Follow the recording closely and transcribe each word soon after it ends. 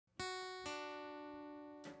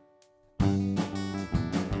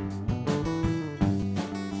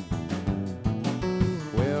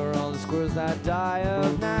that die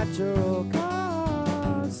of natural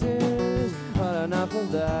causes. But enough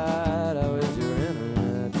of that, how is your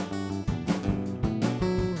internet?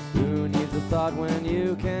 Who needs a thought when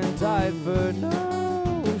you can type for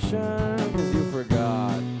notion? 'Cause you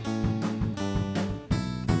forgot.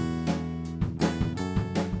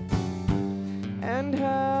 And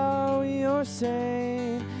how your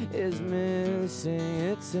sane is missing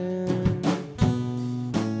its end.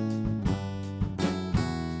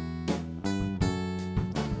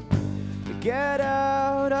 Get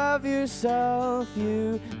out of yourself,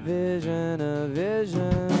 you vision of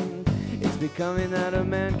vision. It's becoming that a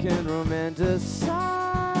man can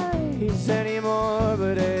romanticize anymore,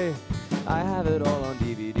 but hey, I have it all on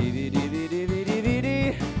DVD.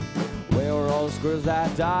 Where are all the squirrels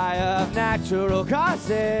that die of natural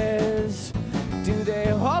causes? Do they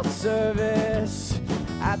hold service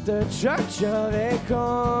at the Church of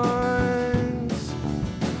Acorns?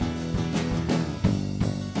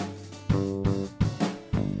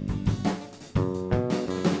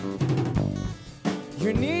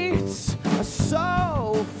 Your needs are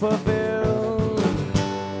so fulfilled.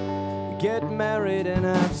 Get married and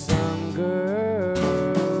have some girls.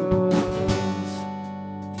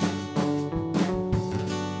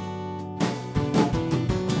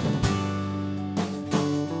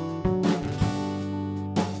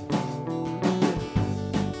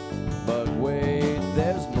 But wait,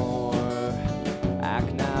 there's more.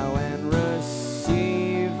 Act now and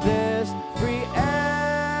receive this free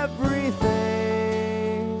everything.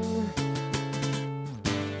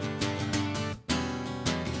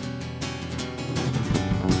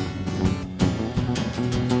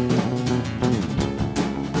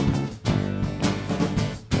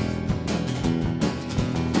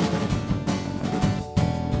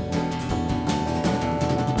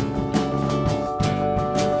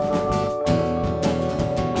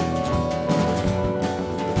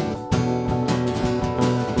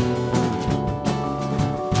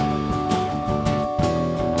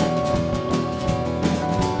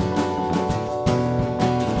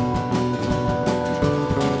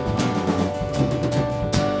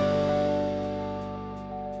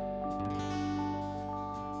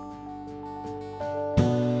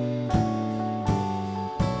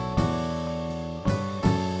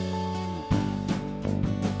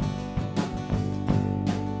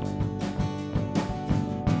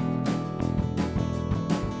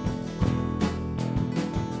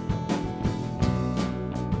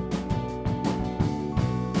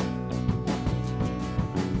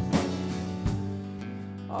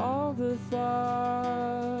 All the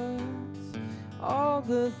thoughts, all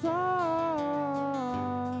the thoughts,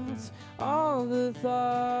 all the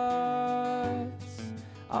thoughts,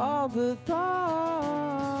 all the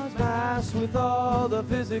thoughts, mass with all the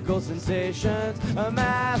physical sensations, a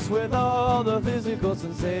mass with all the physical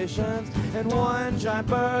sensations, and one giant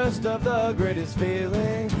burst of the greatest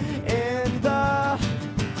feeling in the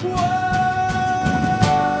world.